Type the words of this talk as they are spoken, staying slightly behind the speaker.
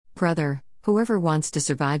Brother, whoever wants to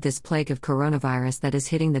survive this plague of coronavirus that is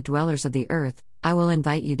hitting the dwellers of the earth, I will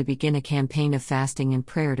invite you to begin a campaign of fasting and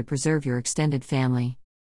prayer to preserve your extended family.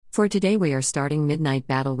 For today we are starting midnight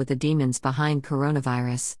battle with the demons behind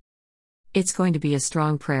coronavirus. It's going to be a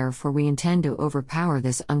strong prayer, for we intend to overpower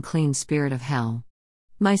this unclean spirit of hell.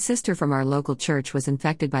 My sister from our local church was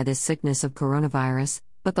infected by this sickness of coronavirus,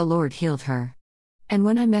 but the Lord healed her. And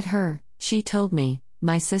when I met her, she told me,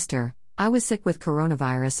 "My sister, I was sick with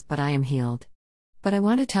coronavirus, but I am healed." But I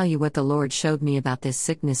want to tell you what the Lord showed me about this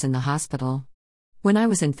sickness in the hospital. When I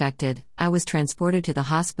was infected, I was transported to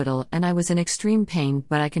the hospital and I was in extreme pain,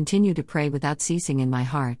 but I continued to pray without ceasing in my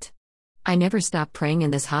heart. I never stopped praying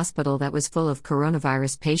in this hospital that was full of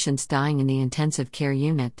coronavirus patients dying in the intensive care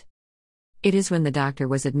unit. It is when the doctor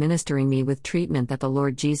was administering me with treatment that the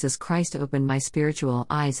Lord Jesus Christ opened my spiritual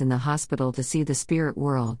eyes in the hospital to see the spirit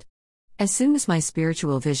world. As soon as my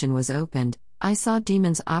spiritual vision was opened, I saw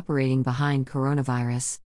demons operating behind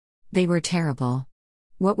coronavirus. They were terrible.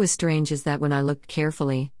 What was strange is that when I looked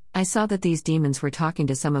carefully, I saw that these demons were talking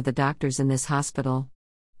to some of the doctors in this hospital.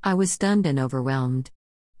 I was stunned and overwhelmed.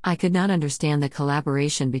 I could not understand the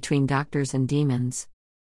collaboration between doctors and demons.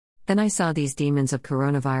 Then I saw these demons of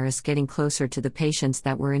coronavirus getting closer to the patients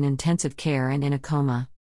that were in intensive care and in a coma.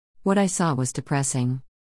 What I saw was depressing.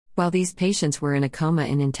 While these patients were in a coma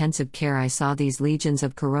in intensive care, I saw these legions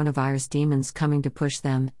of coronavirus demons coming to push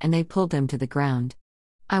them, and they pulled them to the ground.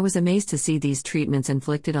 I was amazed to see these treatments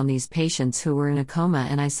inflicted on these patients who were in a coma,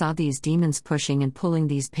 and I saw these demons pushing and pulling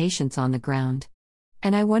these patients on the ground.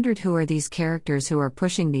 And I wondered, who are these characters who are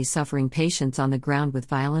pushing these suffering patients on the ground with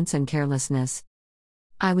violence and carelessness?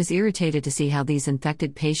 I was irritated to see how these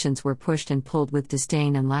infected patients were pushed and pulled with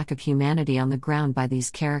disdain and lack of humanity on the ground by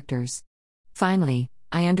these characters. Finally,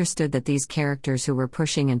 I understood that these characters who were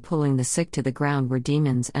pushing and pulling the sick to the ground were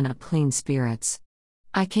demons and unclean spirits.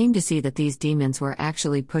 I came to see that these demons were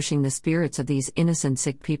actually pushing the spirits of these innocent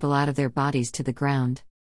sick people out of their bodies to the ground.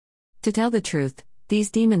 To tell the truth,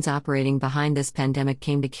 these demons operating behind this pandemic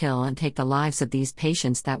came to kill and take the lives of these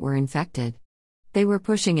patients that were infected. They were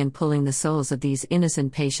pushing and pulling the souls of these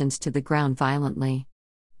innocent patients to the ground violently.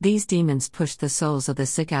 These demons pushed the souls of the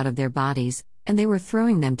sick out of their bodies, and they were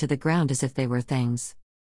throwing them to the ground as if they were things.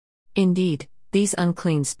 Indeed, these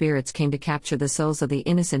unclean spirits came to capture the souls of the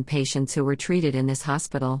innocent patients who were treated in this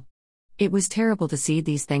hospital. It was terrible to see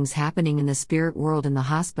these things happening in the spirit world in the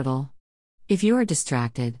hospital. If you are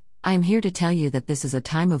distracted, I am here to tell you that this is a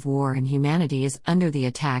time of war and humanity is under the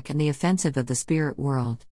attack and the offensive of the spirit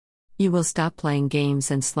world. You will stop playing games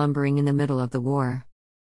and slumbering in the middle of the war.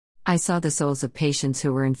 I saw the souls of patients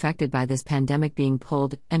who were infected by this pandemic being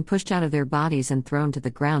pulled and pushed out of their bodies and thrown to the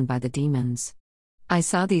ground by the demons. I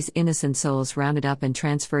saw these innocent souls rounded up and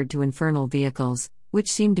transferred to infernal vehicles, which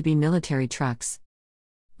seemed to be military trucks.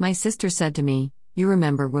 My sister said to me, "You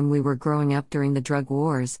remember when we were growing up during the drug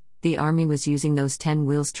wars, the army was using those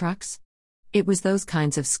 10-wheels trucks? It was those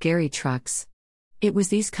kinds of scary trucks. It was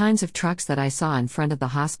these kinds of trucks that I saw in front of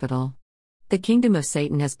the hospital. The kingdom of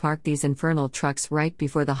Satan has parked these infernal trucks right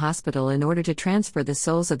before the hospital in order to transfer the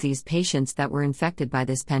souls of these patients that were infected by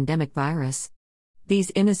this pandemic virus.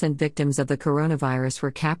 These innocent victims of the coronavirus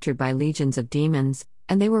were captured by legions of demons,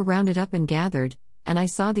 and they were rounded up and gathered, and I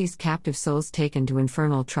saw these captive souls taken to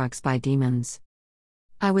infernal trucks by demons.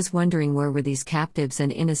 I was wondering, where were these captives and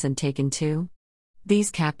innocent taken to?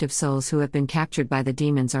 These captive souls who have been captured by the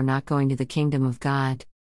demons are not going to the kingdom of God.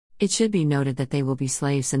 It should be noted that they will be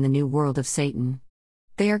slaves in the new world of Satan.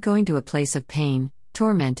 They are going to a place of pain,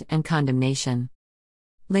 torment, and condemnation.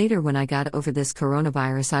 Later, when I got over this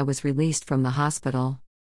coronavirus, I was released from the hospital.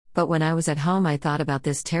 But when I was at home, I thought about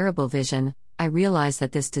this terrible vision. I realized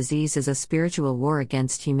that this disease is a spiritual war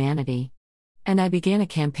against humanity. And I began a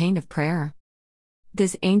campaign of prayer.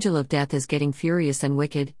 This angel of death is getting furious and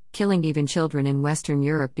wicked, killing even children in Western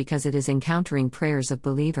Europe because it is encountering prayers of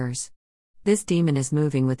believers. This demon is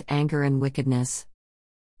moving with anger and wickedness.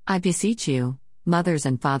 I beseech you, mothers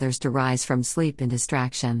and fathers, to rise from sleep and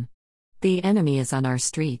distraction. The enemy is on our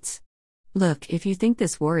streets. Look, if you think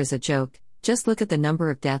this war is a joke, just look at the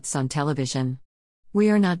number of deaths on television.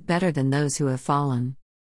 We are not better than those who have fallen.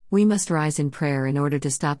 We must rise in prayer in order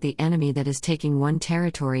to stop the enemy that is taking one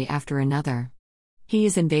territory after another. He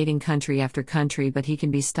is invading country after country, but he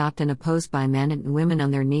can be stopped and opposed by men and women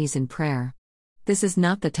on their knees in prayer. This is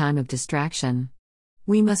not the time of distraction.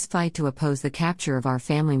 We must fight to oppose the capture of our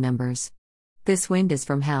family members. This wind is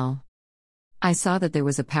from hell. I saw that there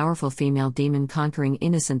was a powerful female demon conquering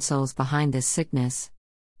innocent souls behind this sickness.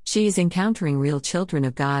 She is encountering real children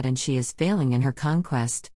of God and she is failing in her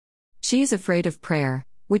conquest. She is afraid of prayer,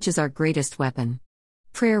 which is our greatest weapon.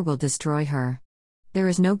 Prayer will destroy her. There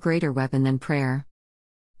is no greater weapon than prayer.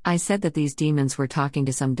 I said that these demons were talking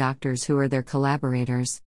to some doctors who are their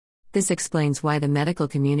collaborators. This explains why the medical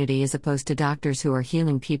community is opposed to doctors who are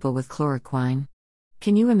healing people with chloroquine.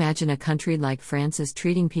 Can you imagine a country like France is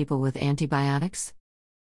treating people with antibiotics?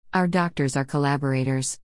 Our doctors are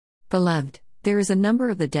collaborators. Beloved, there is a number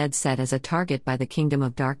of the dead set as a target by the kingdom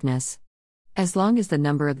of darkness. As long as the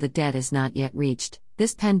number of the dead is not yet reached,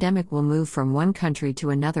 this pandemic will move from one country to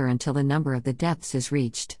another until the number of the deaths is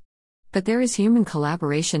reached. But there is human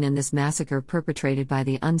collaboration in this massacre perpetrated by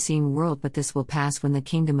the unseen world, but this will pass when the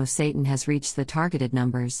kingdom of Satan has reached the targeted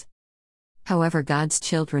numbers. However, God's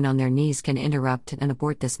children on their knees can interrupt and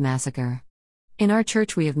abort this massacre. In our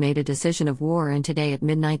church we have made a decision of war, and today at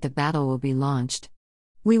midnight the battle will be launched.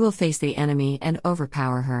 We will face the enemy and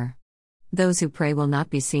overpower her. Those who pray will not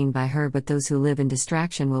be seen by her, but those who live in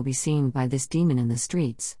distraction will be seen by this demon in the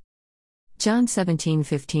streets. John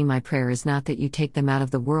 17:15 My prayer is not that you take them out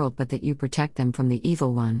of the world, but that you protect them from the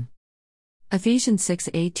evil one. Ephesians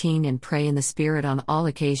 6:18 And pray in the Spirit on all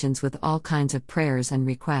occasions with all kinds of prayers and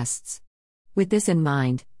requests. With this in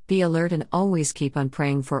mind, be alert and always keep on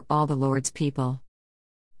praying for all the Lord's people.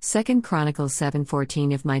 2 Chronicles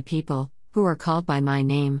 7:14 If my people, who are called by my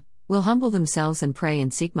name, will humble themselves and pray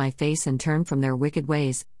and seek my face and turn from their wicked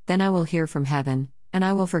ways, then I will hear from heaven, and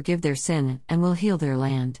I will forgive their sin and will heal their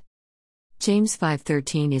land. James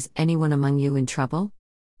 5:13 Is anyone among you in trouble?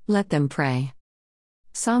 Let them pray.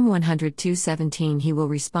 Psalm 102:17 He will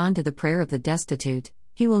respond to the prayer of the destitute,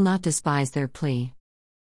 he will not despise their plea.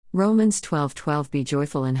 Romans 12:12 Be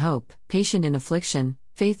joyful in hope, patient in affliction,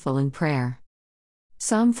 faithful in prayer.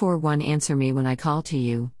 Psalm 4:1 Answer me when I call to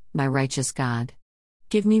you, my righteous God.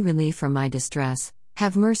 Give me relief from my distress,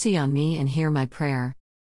 have mercy on me and hear my prayer.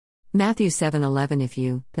 Matthew 7:11 If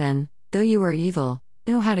you, then, though you are evil,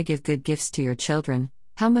 know how to give good gifts to your children,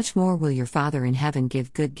 how much more will your Father in heaven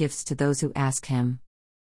give good gifts to those who ask him?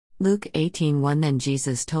 Luke 18:1 Then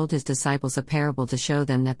Jesus told his disciples a parable to show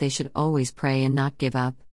them that they should always pray and not give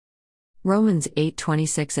up. Romans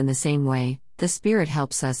 8:26 In the same way, the Spirit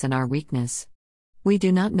helps us in our weakness. We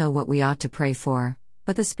do not know what we ought to pray for,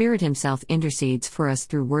 but the Spirit himself intercedes for us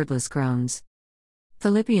through wordless groans.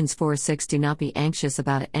 Philippians 4:6 Do not be anxious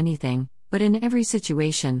about anything, but in every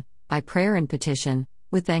situation, by prayer and petition,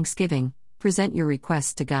 with thanksgiving, present your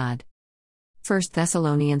requests to God. 1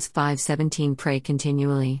 Thessalonians 5:17 Pray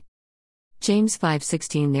continually. James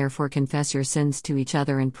 5:16 Therefore confess your sins to each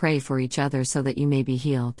other and pray for each other so that you may be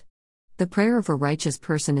healed. The prayer of a righteous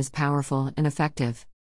person is powerful and effective.